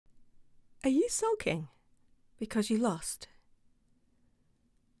Are you sulking because you lost?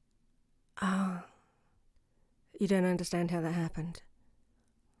 Oh, you don't understand how that happened.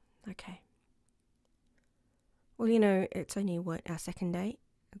 Okay. Well, you know, it's only, our second date?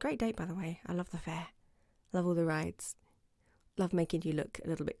 A great date, by the way. I love the fair. Love all the rides. Love making you look a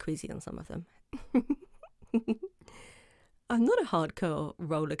little bit queasy on some of them. I'm not a hardcore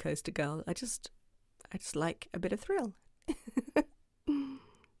roller coaster girl. I just like a bit of thrill.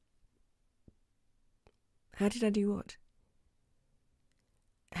 How did I do what?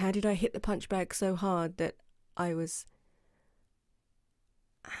 How did I hit the punch bag so hard that I was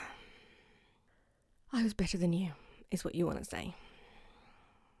better than you, is what you want to say.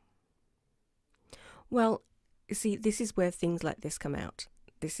 Well, see, this is where things like this come out.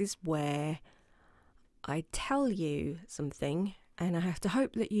 This is where I tell you something and I have to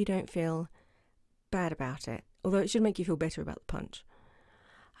hope that you don't feel bad about it, although it should make you feel better about the punch.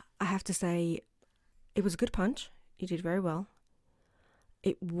 I have to say, it was a good punch. You did very well.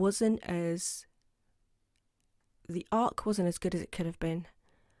 The arc wasn't as good as it could have been,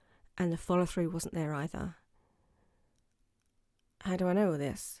 and the follow through wasn't there either. How do I know all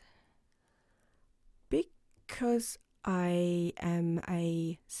this? Because I am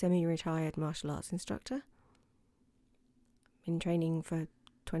a semi-retired martial arts instructor. Been training for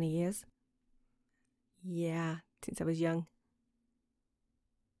 20 years. Yeah, since I was young.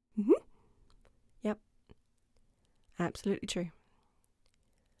 Yep. Absolutely true.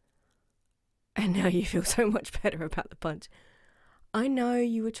 And now you feel so much better about the punch. I know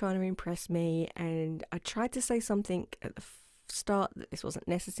you were trying to impress me, and I tried to say something at the start that this wasn't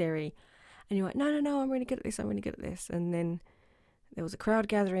necessary, and you're like, no, I'm really good at this. And then there was a crowd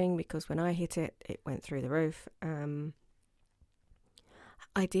gathering because when I hit it, it went through the roof.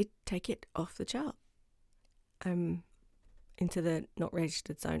 I did take it off the chart, into the not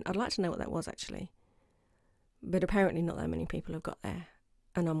registered zone. I'd like to know what that was actually, but apparently not that many people have got there,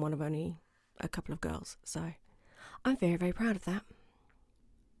 and I'm one of only a couple of girls, so I'm very, very proud of that.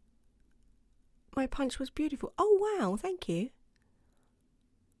 My punch was beautiful. Oh wow, thank you.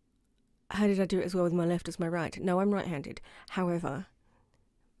 How did I do it as well with my left as my right? No, I'm right-handed. However,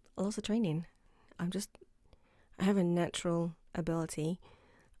 lots of training. I have a natural ability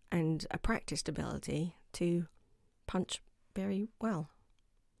and a practiced ability to punch very well.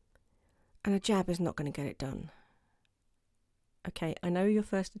 And a jab is not going to get it done. Okay, I know your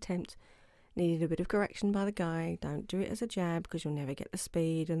first attempt needed a bit of correction by the guy. Don't do it as a jab because you'll never get the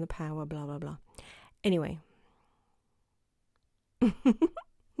speed and the power, blah, blah, blah. Anyway.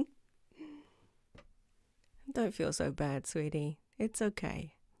 Don't feel so bad, sweetie. It's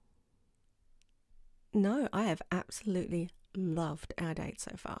okay. No, I have absolutely loved our date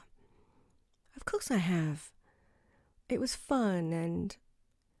so far. Of course I have. It was fun, and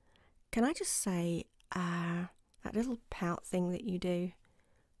can I just say, that little pout thing that you do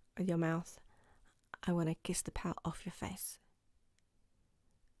with your mouth, I want to kiss the pout off your face.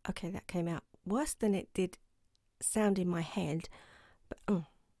 Okay, that came out worse than it did sound in my head, but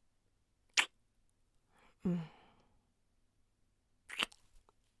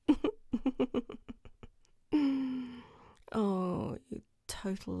Oh, you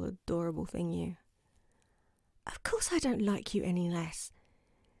total adorable thing, you. Of course I don't like you any less.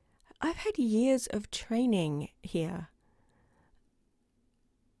 I've had years of training here.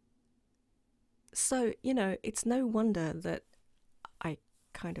 So, you know, it's no wonder that I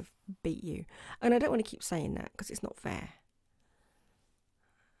kind of beat you. And I don't want to keep saying that because it's not fair.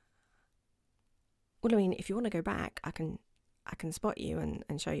 Well, I mean, if you want to go back, I can spot you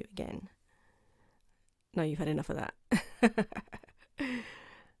and show you again. No, you've had enough of that.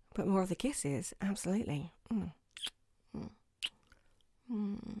 But more of the kisses, absolutely.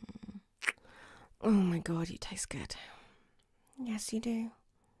 Oh my God, you taste good. Yes, you do.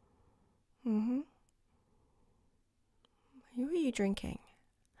 Who are you drinking?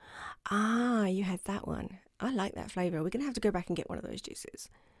 Ah, you had that one. I like that flavour. We're going to have to go back and get one of those juices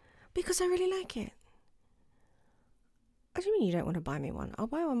because I really like it. What do you mean you don't want to buy me one? I'll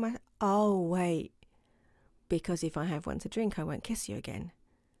buy one myself. Oh, wait. Because if I have one to drink, I won't kiss you again.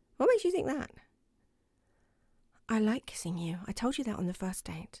 What makes you think that? I like kissing you. I told you that on the first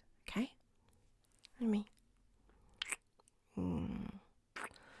date, okay? Let me.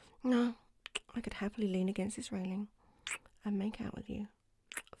 No, I could happily lean against this railing and make out with you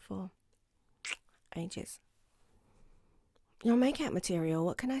for ages. Your make-out material,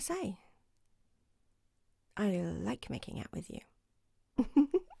 what can I say? I like making out with you.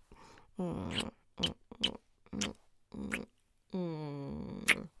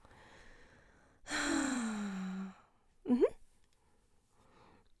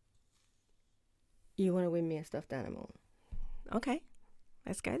 You want to win me a stuffed animal? Okay,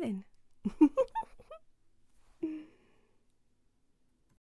 let's go then.